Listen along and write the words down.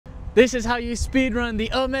This is how you speedrun the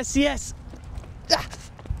OMSCS.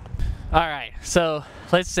 Alright, so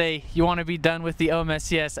let's say you want to be done with the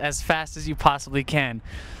OMSCS as fast as you possibly can.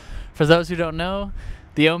 For those who don't know,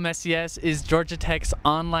 the OMSCS is Georgia Tech's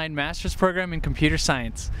online master's program in computer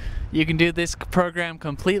science. You can do this program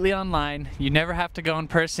completely online. You never have to go in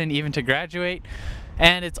person even to graduate,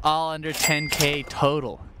 and it's all under 10K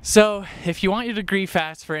total. So if you want your degree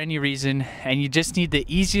fast for any reason and you just need the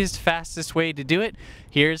easiest, fastest way to do it,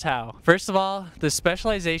 here's how. First of all, the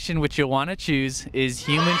specialization which you'll want to choose is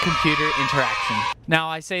human-computer interaction. Now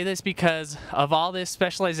I say this because of all the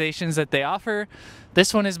specializations that they offer,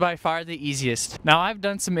 this one is by far the easiest. Now I've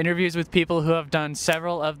done some interviews with people who have done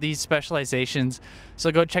several of these specializations,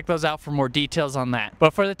 so go check those out for more details on that.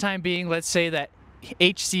 But for the time being, let's say that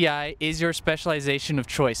HCI is your specialization of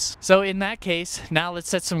choice. So in that case, now let's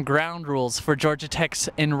set some ground rules for Georgia Tech's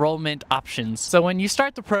enrollment options. So when you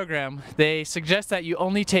start the program, they suggest that you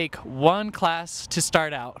only take one class to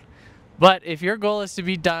start out. But if your goal is to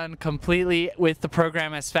be done completely with the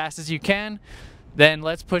program as fast as you can, then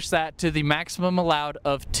let's push that to the maximum allowed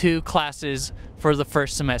of 2 classes for the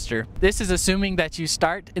first semester. This is assuming that you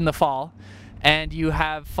start in the fall and you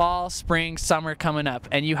have fall, spring, summer coming up,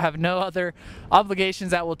 and you have no other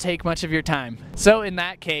obligations that will take much of your time. So in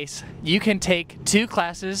that case, you can take 2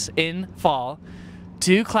 classes in fall,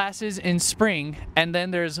 2 classes in spring, and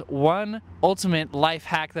then there's one ultimate life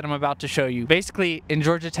hack that I'm about to show you. Basically, in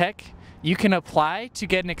Georgia Tech, you can apply to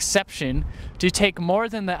get an exception to take more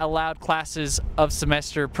than the allowed classes of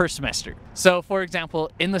semester per semester. So for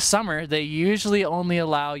example, in the summer, they usually only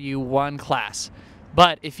allow you 1 class.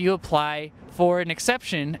 But if you apply for an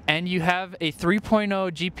exception and you have a 3.0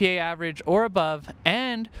 GPA average or above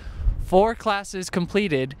and 4 classes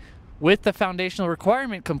completed with the foundational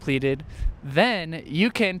requirement completed, then you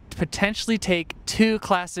can potentially take 2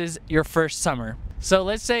 classes your first summer. So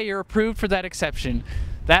let's say you're approved for that exception.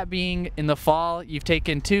 That being in the fall, you've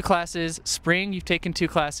taken 2 classes, spring, you've taken 2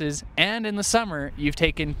 classes, and in the summer, you've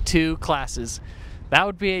taken 2 classes. That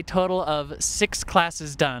would be a total of 6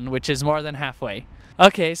 classes done, which is more than halfway.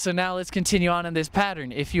 Okay, so now let's continue on in this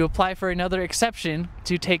pattern. If you apply for another exception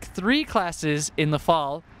to take 3 classes in the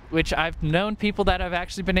fall, which I've known people that have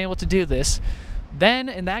actually been able to do this, then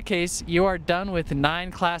in that case, you are done with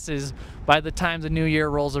 9 classes by the time the new year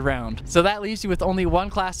rolls around. So that leaves you with only 1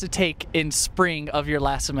 class to take in spring of your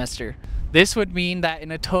last semester. This would mean that in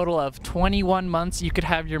a total of 21 months, you could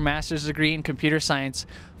have your master's degree in computer science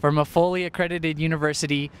from a fully accredited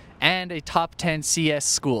university and a top 10 CS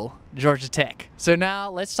school, Georgia Tech. So now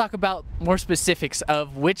let's talk about more specifics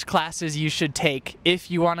of which classes you should take if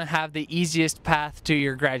you want to have the easiest path to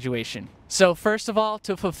your graduation. So first of all,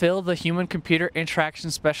 to fulfill the human-computer interaction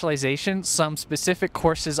specialization, some specific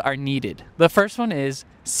courses are needed. The first one is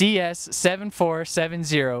CS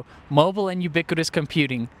 7470, Mobile and Ubiquitous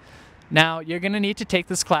Computing. Now, you're going to need to take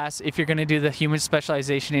this class if you're going to do the human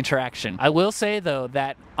specialization interaction. I will say though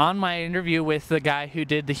that on my interview with the guy who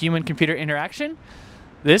did the human-computer interaction,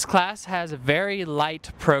 this class has very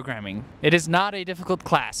light programming. It is not a difficult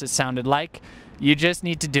class, it sounded like. You just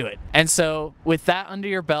need to do it. And so with that under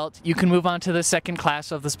your belt, you can move on to the second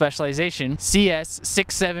class of the specialization, CS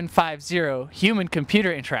 6750, Human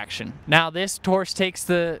Computer Interaction. Now this course takes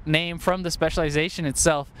the name from the specialization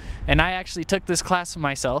itself, and I actually took this class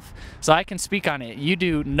myself, so I can speak on it. You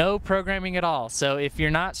do no programming at all, so if you're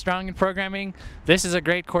not strong in programming, this is a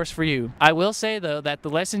great course for you. I will say though that the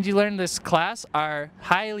lessons you learn in this class are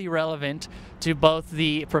highly relevant to both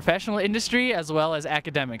the professional industry as well as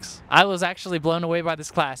academics. I was actually blown away by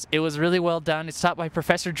this class. It was really well done. It's taught by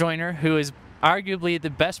Professor Joyner, who is arguably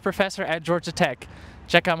the best professor at Georgia Tech.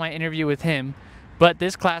 Check out my interview with him. But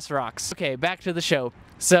this class rocks. Okay, back to the show.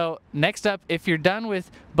 So next up, if you're done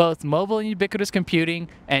with both mobile and ubiquitous computing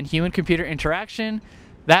and human-computer interaction,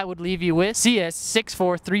 that would leave you with CS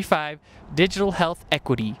 6435, Digital Health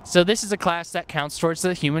Equity. So this is a class that counts towards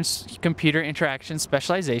the human-computer interaction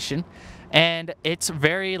specialization, and it's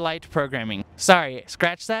very light programming. Sorry,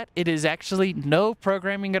 scratch that. It is actually no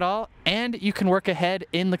programming at all, and you can work ahead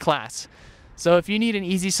in the class. So if you need an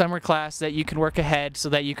easy summer class that you can work ahead so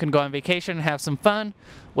that you can go on vacation and have some fun,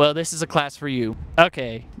 well, this is a class for you.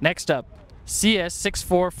 Okay, next up, CS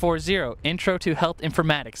 6440, Intro to Health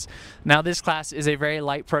Informatics. Now this class is a very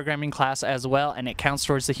light programming class as well, and it counts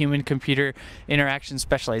towards the human-computer interaction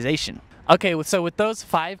specialization. Okay, so with those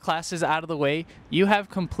 5 classes out of the way, you have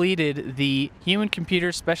completed the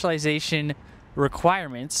human-computer specialization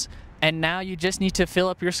requirements, and now you just need to fill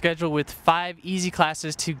up your schedule with 5 easy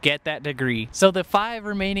classes to get that degree. So the 5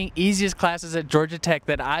 remaining easiest classes at Georgia Tech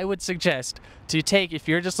that I would suggest to take if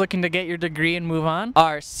you're just looking to get your degree and move on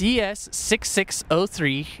are CS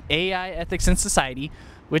 6603, AI Ethics and Society,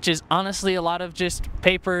 which is honestly a lot of just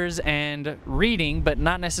papers and reading, but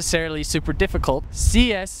not necessarily super difficult.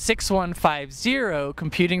 CS 6150,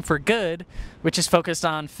 Computing for Good, which is focused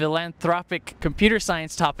on philanthropic computer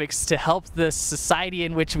science topics to help the society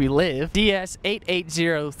in which we live. CS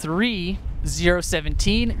 8803,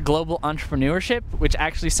 017, Global Entrepreneurship, which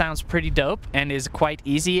actually sounds pretty dope and is quite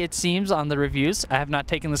easy, it seems, on the reviews. I have not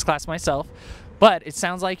taken this class myself, but it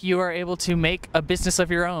sounds like you are able to make a business of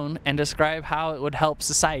your own and describe how it would help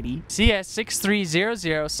society. CS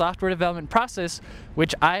 6300, Software Development Process,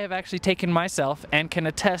 which I have actually taken myself and can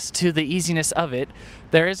attest to the easiness of it.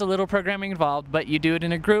 There is a little programming involved, but you do it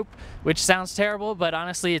in a group, which sounds terrible, but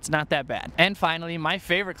honestly it's not that bad. And finally, my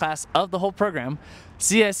favorite class of the whole program,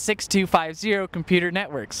 CS 6250, Computer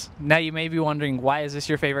Networks. Now you may be wondering, why is this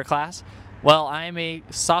your favorite class? Well, I am a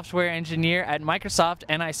software engineer at Microsoft,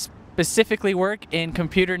 and I specifically work in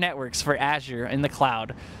computer networks for Azure in the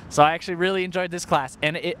cloud. So I actually really enjoyed this class,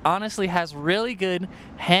 and it honestly has really good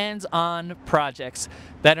hands-on projects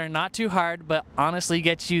that are not too hard, but honestly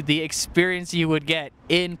get you the experience you would get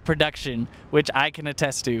in production, which I can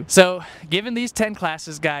attest to. So given these 10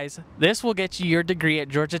 classes, guys, this will get you your degree at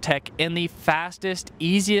Georgia Tech in the fastest,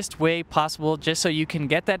 easiest way possible, just so you can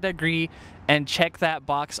get that degree and check that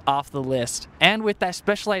box off the list. And with that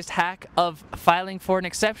specialized hack of filing for an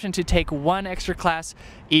exception to take 1 extra class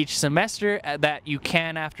each semester that you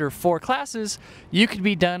can after 4 classes, you could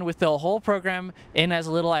be done with the whole program in as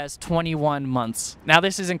little as 21 months. Now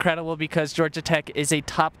this is incredible because Georgia Tech is a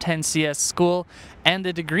top 10 CS school, and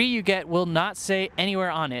the degree you get will not say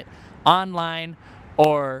anywhere on it, online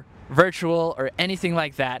or virtual or anything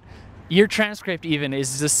like that. Your transcript even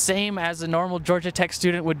is the same as a normal Georgia Tech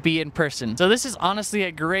student would be in person. So this is honestly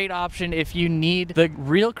a great option if you need the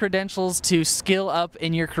real credentials to skill up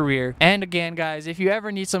in your career. And again, guys, if you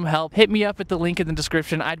ever need some help, hit me up at the link in the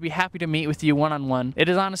description. I'd be happy to meet with you one-on-one. It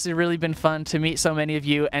has honestly really been fun to meet so many of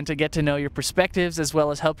you and to get to know your perspectives as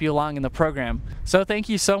well as help you along in the program. So thank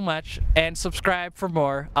you so much, and subscribe for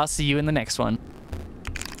more. I'll see you in the next one.